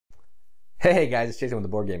Hey guys, it's Jason with the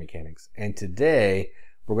Board Game Mechanics, and today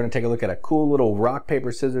we're going to take a look at a cool little rock,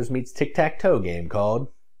 paper, scissors meets tic-tac-toe game called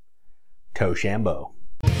Toe Sham Bo.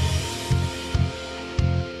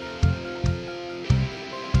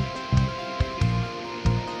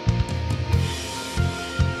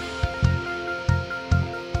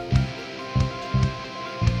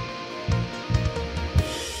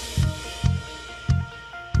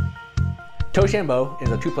 Toe Sham Bo is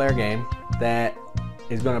a two-player game that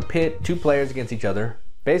is going to pit two players against each other,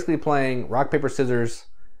 basically playing rock, paper, scissors,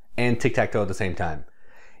 and tic-tac-toe at the same time.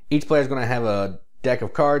 Each player is going to have a deck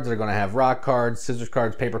of cards. They're going to have rock cards, scissors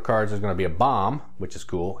cards, paper cards. There's going to be a bomb, which is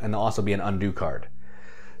cool, and there'll also be an undo card.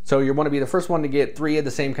 So you want to be the first one to get three of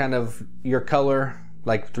the same kind of your color,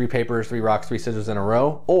 like three papers, three rocks, three scissors in a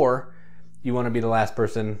row, or you want to be the last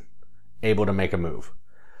person able to make a move,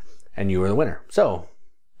 and you are the winner. So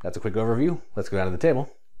that's a quick overview. Let's go down to the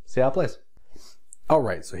table, see how it plays.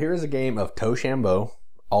 Alright, so here is a game of Toe Sham Bo,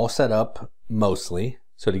 all set up mostly.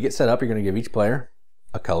 So to get set up, you're going to give each player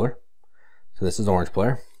a color. So this is orange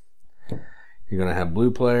player. You're going to have blue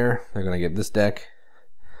player. They're going to get this deck.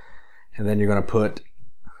 And then you're going to put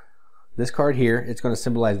this card here. It's going to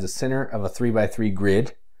symbolize the center of a 3x3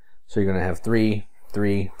 grid. So you're going to have 3,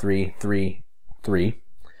 3, 3, 3, 3.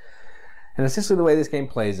 And essentially the way this game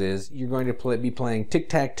plays is you're going to be playing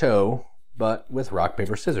tic-tac-toe, but with rock,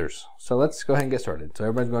 paper, scissors. So let's go ahead and get started. So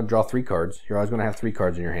everybody's going to draw three cards. You're always going to have three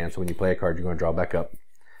cards in your hand. So when you play a card, you're going to draw back up.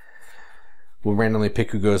 We'll randomly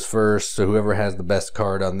pick who goes first. So whoever has the best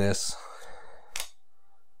card on this.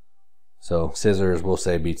 So scissors, we'll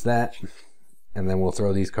say, beats that. And then we'll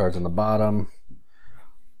throw these cards on the bottom.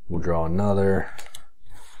 We'll draw another.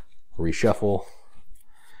 Reshuffle.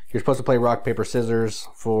 You're supposed to play rock, paper, scissors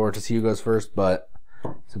to see who goes first, but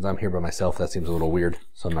since I'm here by myself, that seems a little weird,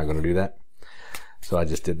 so I'm not going to do that. So I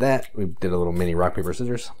just did that. We did a little mini rock, paper,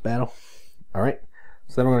 scissors battle. All right,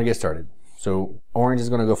 so then we're going to get started. So orange is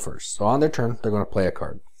going to go first. So on their turn, they're going to play a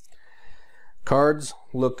card. Cards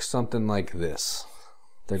look something like this.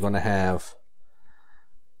 They're going to have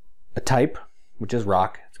a type, which is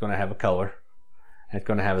rock. It's going to have a color, and it's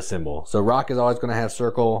going to have a symbol. So rock is always going to have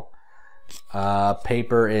circle.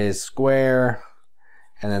 Paper is square,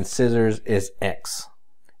 and then scissors is X.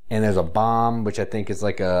 And there's a bomb, which I think is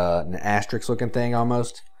like an asterisk looking thing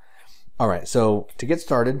almost. All right, so to get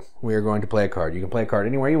started, we are going to play a card. You can play a card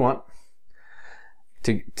anywhere you want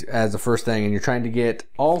as the first thing, and you're trying to get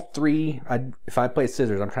all three. If I play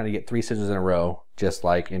scissors, I'm trying to get three scissors in a row, just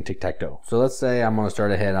like in tic-tac-toe. So let's say I'm going to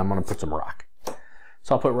start ahead. I'm going to put some rock.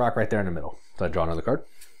 So I'll put rock right there in the middle. So I draw another card.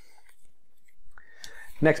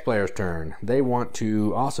 Next player's turn. They want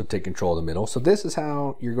to also take control of the middle. So this is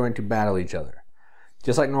how you're going to battle each other.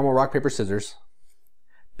 Just like normal rock, paper, scissors.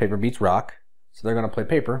 Paper beats rock. So they're going to play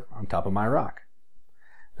paper on top of my rock.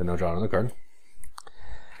 Then they'll draw another card.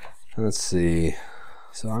 And let's see.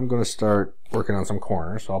 So I'm going to start working on some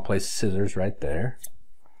corners. So I'll play scissors right there.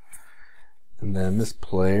 And then this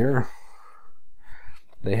player,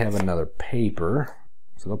 they have another paper.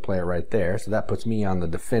 So they'll play it right there. So that puts me on the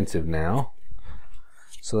defensive now.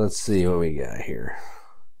 So let's see what we got here.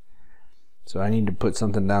 So I need to put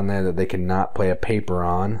something down there that they cannot play a paper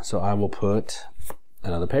on. So I will put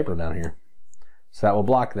another paper down here. So that will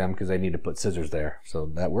block them because they need to put scissors there. So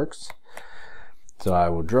that works. So I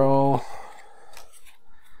will draw.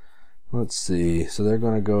 Let's see. So they're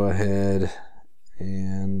going to go ahead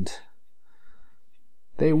and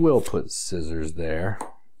they will put scissors there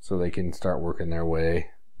so they can start working their way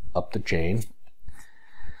up the chain.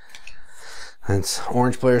 It's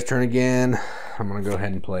orange player's turn again. I'm going to go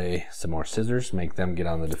ahead and play some more scissors, make them get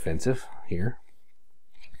on the defensive here.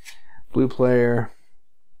 Blue player,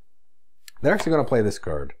 they're actually going to play this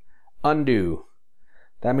card. Undo.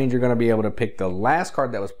 That means you're going to be able to pick the last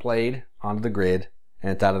card that was played onto the grid,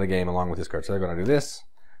 and it's out of the game along with this card. So they're going to do this.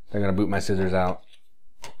 They're going to boot my scissors out.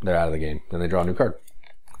 They're out of the game. Then they draw a new card.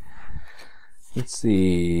 Let's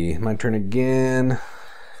see. My turn again.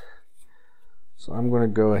 So I'm going to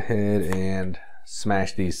go ahead and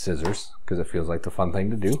smash these scissors because it feels like the fun thing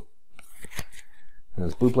to do. And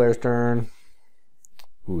it's blue player's turn.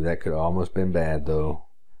 Ooh, that could have almost been bad though,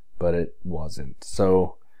 but it wasn't.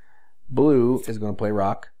 So blue is going to play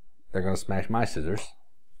rock. They're going to smash my scissors.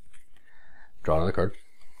 Draw another card.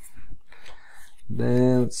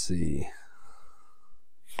 Then let's see.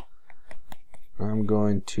 I'm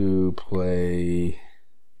going to play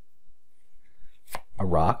a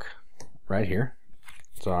rock right here.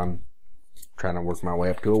 So I'm trying to work my way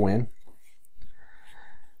up to a win.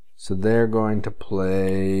 So they're going to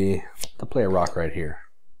play a rock right here.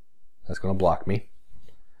 That's going to block me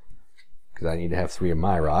because I need to have 3 of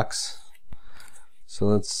my rocks. So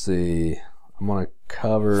let's see. I'm going to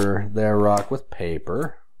cover their rock with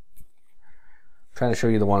paper. I'm trying to show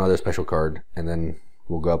you the one other special card, and then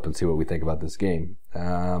we'll go up and see what we think about this game.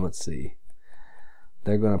 Let's see.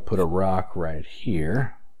 They're going to put a rock right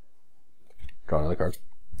here. Draw another card.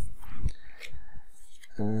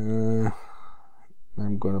 I'm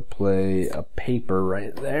going to play a paper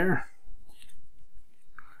right there.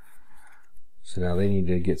 So now they need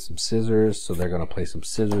to get some scissors, so they're going to play some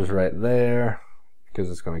scissors right there because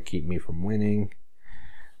it's going to keep me from winning.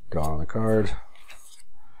 Draw another card.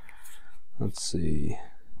 Let's see.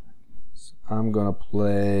 So I'm going to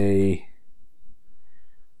play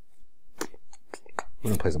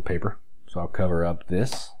some paper. So I'll cover up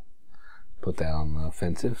this. Put that on the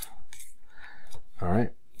offensive.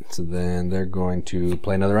 Alright. So then they're going to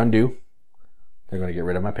play another undo. They're going to get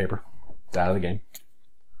rid of my paper. It's out of the game.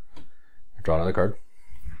 Draw another card.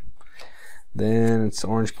 Then it's the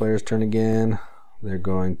orange player's turn again. They're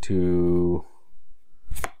going to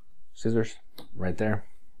scissors right there.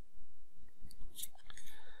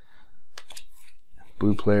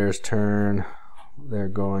 Blue player's turn. They're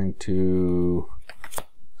going to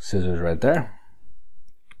scissors right there.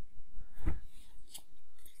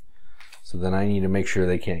 So then I need to make sure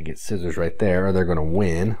they can't get scissors right there or they're going to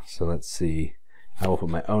win. So let's see. I will put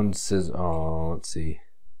my own scissors. Oh, let's see.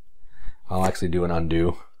 I'll actually do an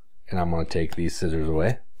undo and I'm going to take these scissors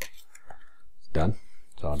away. It's done.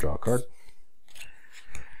 So I'll draw a card.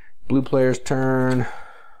 Blue player's turn.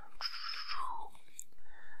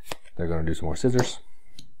 They're going to do some more scissors.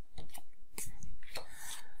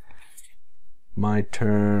 My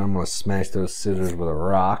turn. I'm going to smash those scissors with a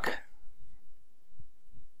rock.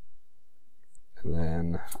 And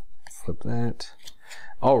then flip that.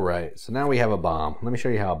 Alright, so now we have a bomb. Let me show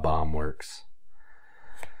you how a bomb works.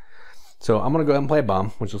 So I'm going to go ahead and play a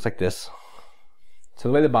bomb, which looks like this. So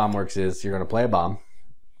the way the bomb works is you're going to play a bomb.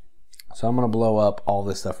 So I'm going to blow up all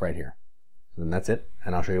this stuff right here. And that's it.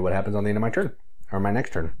 And I'll show you what happens on the end of my turn, or my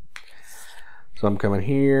next turn. So I'm coming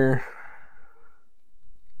here.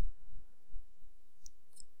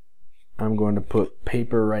 I'm going to put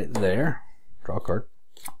paper right there. Draw a card.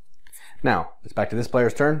 Now, it's back to this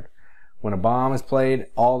player's turn. When a bomb is played,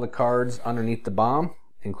 all the cards underneath the bomb,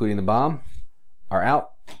 including the bomb, are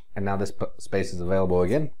out. And now this space is available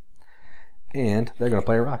again. And they're going to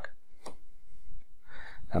play a rock.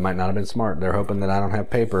 That might not have been smart. They're hoping that I don't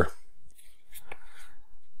have paper.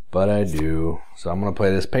 But I do. So I'm going to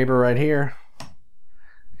play this paper right here.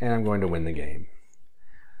 And I'm going to win the game.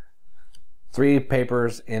 3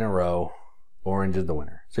 papers in a row. Orange is the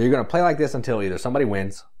winner. So you're going to play like this until either somebody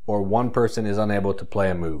wins or one person is unable to play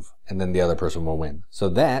a move, and then the other person will win. So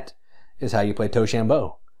that is how you play Toe Sham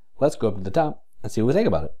Bo. Let's go up to the top and see what we think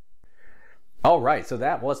about it. Alright, so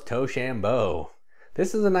that was Toe Sham Bo.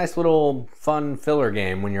 This is a nice little fun filler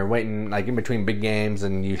game when you're waiting like in between big games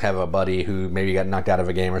and you have a buddy who maybe got knocked out of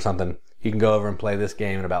a game or something. You can go over and play this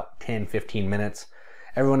game in about 10-15 minutes.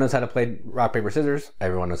 Everyone knows how to play rock, paper, scissors.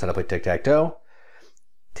 Everyone knows how to play tic-tac-toe.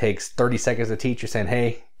 Takes 30 seconds to teach. You're saying,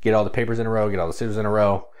 hey, get all the papers in a row, get all the scissors in a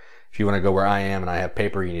row. If you want to go where I am and I have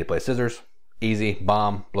paper, you need to play scissors. Easy.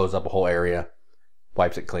 Bomb. Blows up a whole area.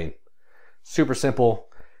 Wipes it clean. Super simple.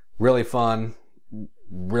 Really fun.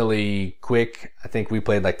 Really quick. I think we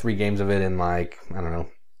played like 3 games of it in like, I don't know,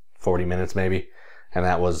 40 minutes maybe. And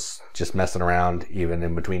that was just messing around even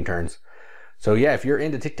in between turns. So yeah, if you're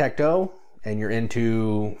into tic-tac-toe and you're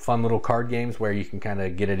into fun little card games where you can kind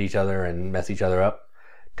of get at each other and mess each other up,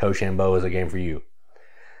 Toe Sham Bo is a game for you.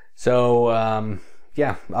 So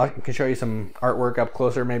yeah, I can show you some artwork up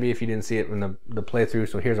closer maybe if you didn't see it in the playthrough.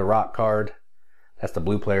 So here's a rock card. That's the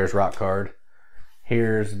blue player's rock card.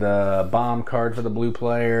 Here's the bomb card for the blue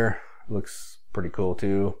player. Looks pretty cool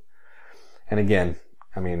too. And again,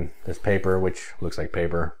 I mean, there's paper, which looks like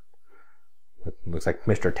paper. It looks like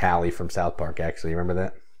Mr. Tally from South Park, actually. Remember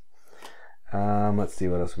that? Let's see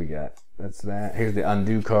what else we got. That's that. Here's the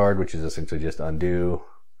undo card, which is essentially just undo.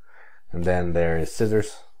 And then there is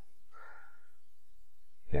scissors.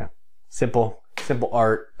 Yeah. Simple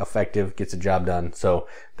art, effective, gets the job done. So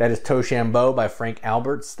that is Toe Sham Bo by Frank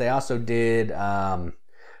Alberts. They also did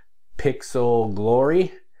Pixel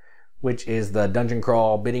Glory, which is the dungeon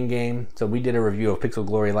crawl bidding game. So we did a review of Pixel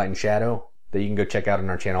Glory Light and Shadow that you can go check out on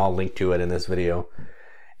our channel. I'll link to it in this video.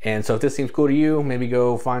 And so if this seems cool to you, maybe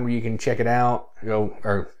go find where you can check it out.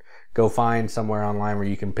 Go find somewhere online where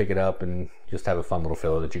you can pick it up and just have a fun little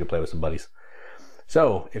filler that you can play with some buddies.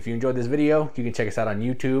 So if you enjoyed this video, you can check us out on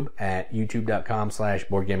YouTube at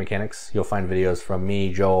youtube.com/boardgamemechanics. You'll find videos from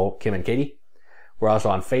me, Joel, Kim, and Katie. We're also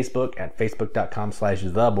on Facebook at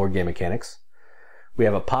facebook.com/theboardgamemechanics. We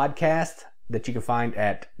have a podcast that you can find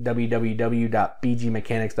at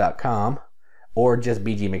www.bgmechanics.com. or just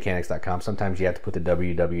bgmechanics.com. Sometimes you have to put the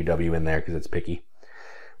www in there because it's picky.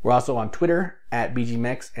 We're also on Twitter at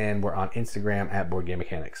bgmex, and we're on Instagram at Boardgame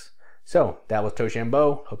Mechanics. So that was Toe Sham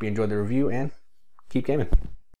Bo. Hope you enjoyed the review, and keep gaming.